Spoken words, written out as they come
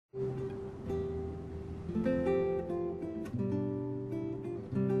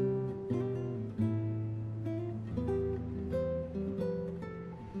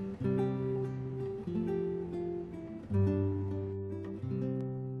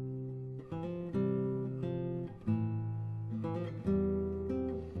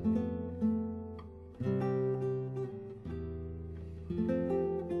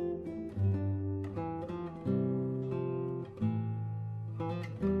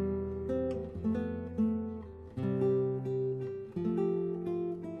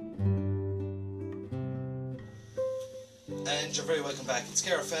And you're very welcome back. It's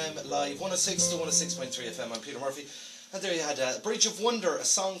Clare FM live 106 to 106.3 FM. I'm Peter Murphy. And there you had Bridge of Wonder, a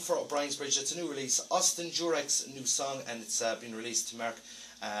song for O'Brien's Bridge. It's a new release, Austin Jurek's new song, and it's been released to mark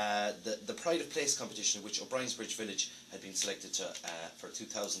the Pride of Place competition, which O'Brien's Bridge Village had been selected to for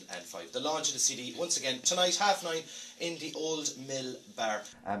 2005. The launch of the CD, once again, tonight, 9:30 in the Old Mill Bar.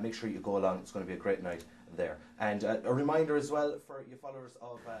 Make sure you go along, it's going to be a great night there. And a reminder as well for your followers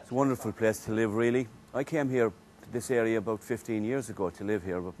of... it's a wonderful place to live, really. I came here to this area about 15 years ago to live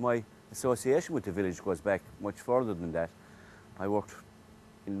here, but my association with the village goes back much further than that. I worked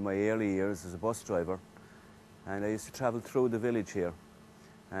in my early years as a bus driver, and I used to travel through the village here,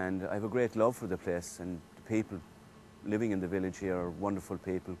 and I have a great love for the place, and the people living in the village here are wonderful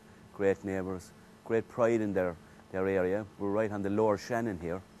people, great neighbours, great pride in their area. We're right on the Lower Shannon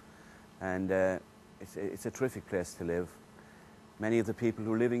here, and it's a terrific place to live. Many of the people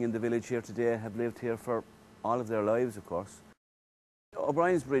who are living in the village here today have lived here for all of their lives, of course.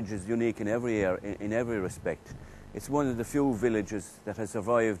 O'Brien's Bridge is unique in every respect. It's one of the few villages that has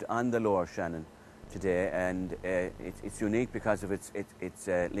survived on the Lower Shannon today, and it's unique because of its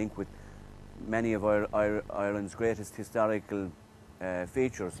link with many of Ireland's greatest historical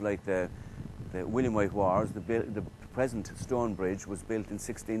features, like the William White Wars. The present stone bridge was built in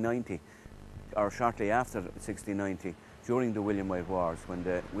 1690, or shortly after 1690, during the William White Wars, when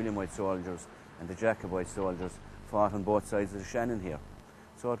the William White soldiers and the Jacobite soldiers fought on both sides of the Shannon here.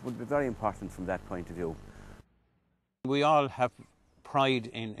 So it would be very important from that point of view. We all have pride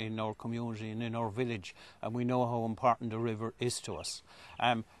in our community and in our village, and we know how important the river is to us.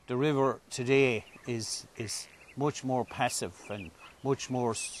 The river today is much more passive and much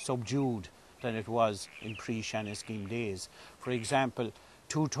more subdued than it was in pre-Shannon scheme days. For example,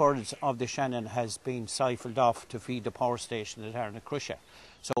 2/3 of the Shannon has been siphoned off to feed the power station at Arnacrusha.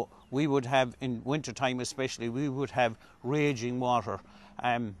 So we would have, in winter time especially, we would have raging water,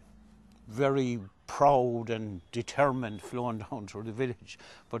 very proud and determined, flowing down through the village.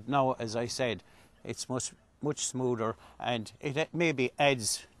 But now, as I said, it's much smoother, and it maybe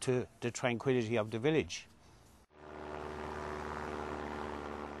adds to the tranquility of the village.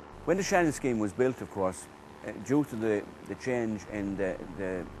 When the Shannon scheme was built, of course, due to the change in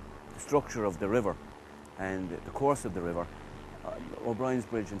the structure of the river and the course of the river, O'Brien's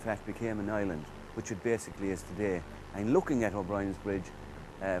Bridge in fact became an island, which it basically is today. And looking at O'Brien's Bridge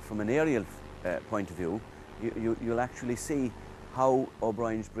from an aerial point of view, you'll actually see how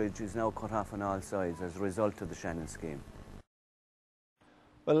O'Brien's Bridge is now cut off on all sides as a result of the Shannon scheme.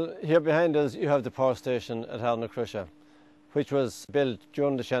 Well, here behind us you have the power station at Arnacrusha, which was built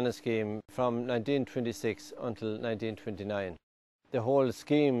during the Shannon scheme from 1926 until 1929. The whole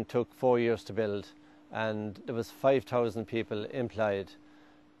scheme took 4 years to build, and there was 5,000 people employed,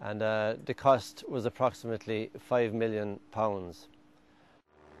 and the cost was approximately £5 million.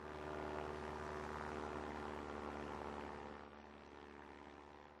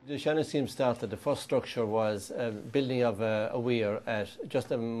 The Shannon scheme started, the first structure was building of a weir at just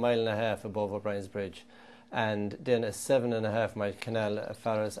 1.5 miles above O'Brien's Bridge, and then a 7.5 mile canal as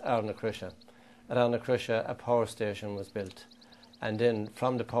far as Arnacrusha. At Arnacrusha, a power station was built, and then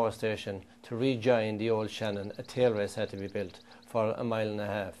from the power station to rejoin the old Shannon, a tail race had to be built for 1.5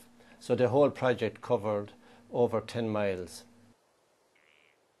 miles. So the whole project covered over 10 miles.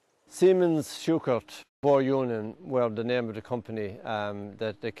 Siemens Schukert Bore Union were the name of the company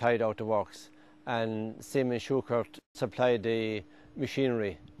that they carried out the works, and Siemens Schukert supplied the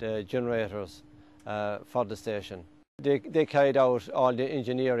machinery, the generators, for the station. They carried out all the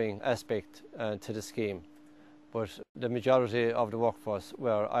engineering aspect to the scheme, but the majority of the workforce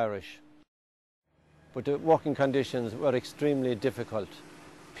were Irish. But the working conditions were extremely difficult.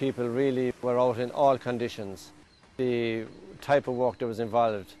 People really were out in all conditions. The type of work that was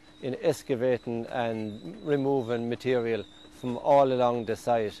involved in excavating and removing material from all along the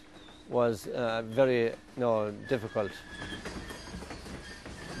site was very difficult.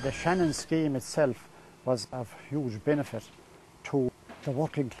 The Shannon scheme itself was of huge benefit to the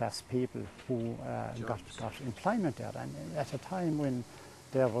working class people who got employment there, and at a time when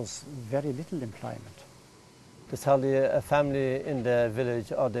there was very little employment. There's hardly a family in the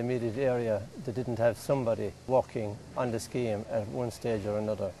village or the immediate area that didn't have somebody working on the scheme at one stage or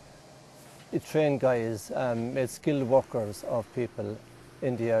another. It trained guys, made skilled workers of people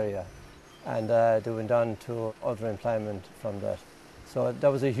in the area, and they went on to other employment from that. So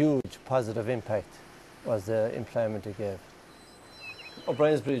that was a huge positive impact, was the employment it gave.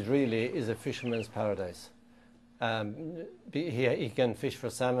 O'Brien's Bridge really is a fisherman's paradise. He can fish for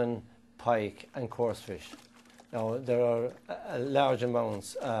salmon, pike and coarse fish. Now, there are large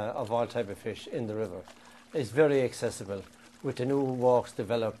amounts of all type of fish in the river. It's very accessible. with the new walks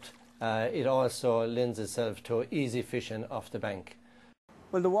developed, it also lends itself to easy fishing off the bank.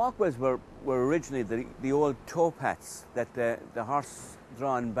 Well, the walkways were originally the old towpaths that the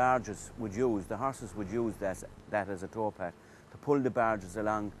horse-drawn barges would use. The horses would use that as a towpath to pull the barges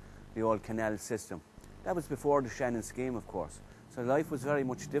along the old canal system. That was before the Shannon scheme, of course. So life was very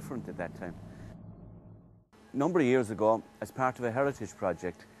much different at that time. A number of years ago, as part of a heritage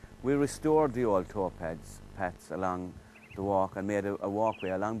project, we restored the old towpaths along the walk and made a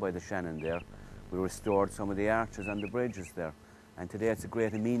walkway along by the Shannon there. We restored some of the arches and the bridges there. And today it's a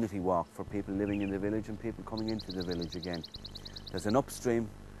great amenity walk for people living in the village and people coming into the village again. There's an upstream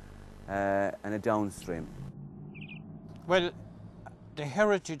and a downstream. Well, the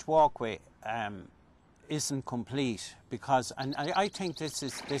heritage walkway isn't complete because, and I think this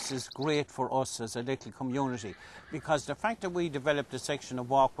is great for us as a little community, because the fact that we developed a section of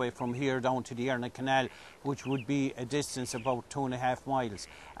walkway from here down to the Erna Canal, which would be a distance about 2.5 miles,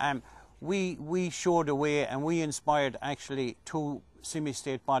 we showed the way and we inspired actually two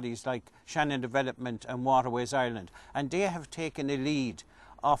semi-state bodies like Shannon Development and Waterways Ireland, and they have taken a lead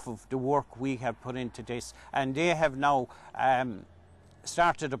off of the work we have put into this, and they have now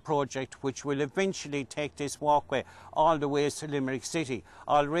started a project which will eventually take this walkway all the way to Limerick City.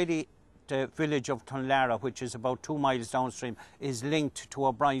 Already the village of Tunlara, which is about 2 miles downstream, is linked to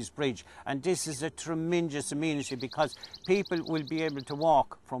O'Brien's Bridge, and this is a tremendous amenity because people will be able to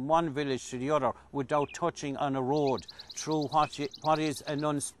walk from one village to the other without touching on a road through what is an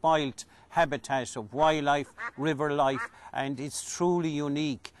unspoilt habitat of wildlife, river life, and it's truly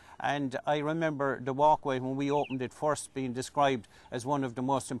unique. And I remember the walkway when we opened it first being described as one of the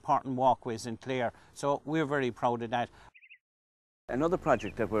most important walkways in Clare. So we're very proud of that. Another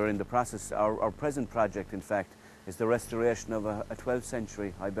project that we're in the process, our present project in fact, is the restoration of a 12th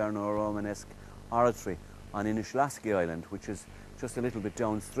century Hiberno-Romanesque oratory on Inishlasky Island, which is just a little bit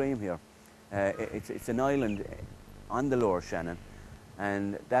downstream here. It's an island on the Lower Shannon,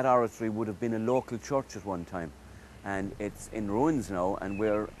 and that oratory would have been a local church at one time. And it's in ruins now, and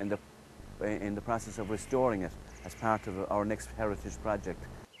we're in the process of restoring it as part of our next heritage project.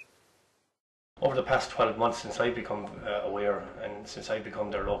 Over the past 12 months, since I've become aware and since I've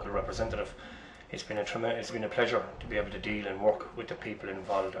become their local representative, it's been a pleasure to be able to deal and work with the people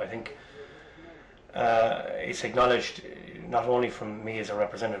involved. I think it's acknowledged not only from me as a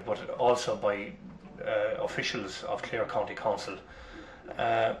representative, but also by officials of Clare County Council.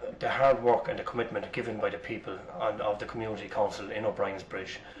 The hard work and the commitment given by the people of the Community Council in O'Brien's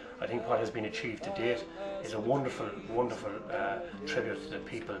Bridge. I think what has been achieved to date is a wonderful, wonderful tribute to the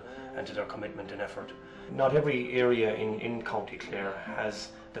people and to their commitment and effort. Not every area in County Clare has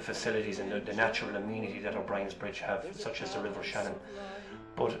the facilities and the natural amenity that O'Brien's Bridge have, such as the River Shannon.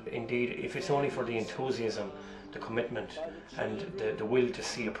 But indeed, if it's only for the enthusiasm, the commitment and the will to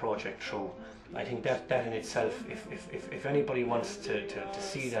see a project through, I think that in itself, if anybody wants to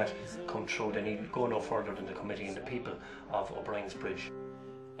see that come through, then he'll go no further than the committee and the people of O'Brien's Bridge.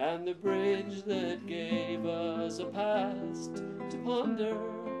 And the bridge that gave us a past to ponder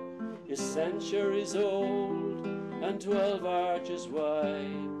is centuries old and 12 arches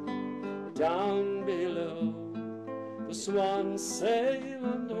wide. Down below, the swans sail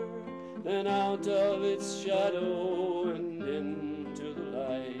under, then out of its shadow and into the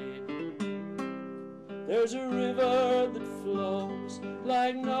light. There's a river that flows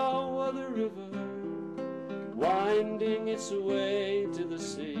like no other river, winding its way to the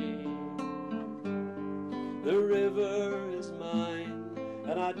sea. The river is mine,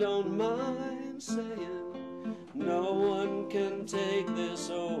 and I don't mind saying, no one can take this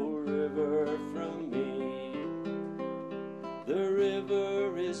old river from me. The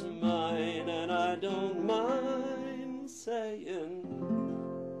river is mine, and I don't mind saying,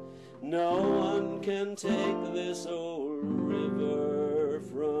 no one can take this old river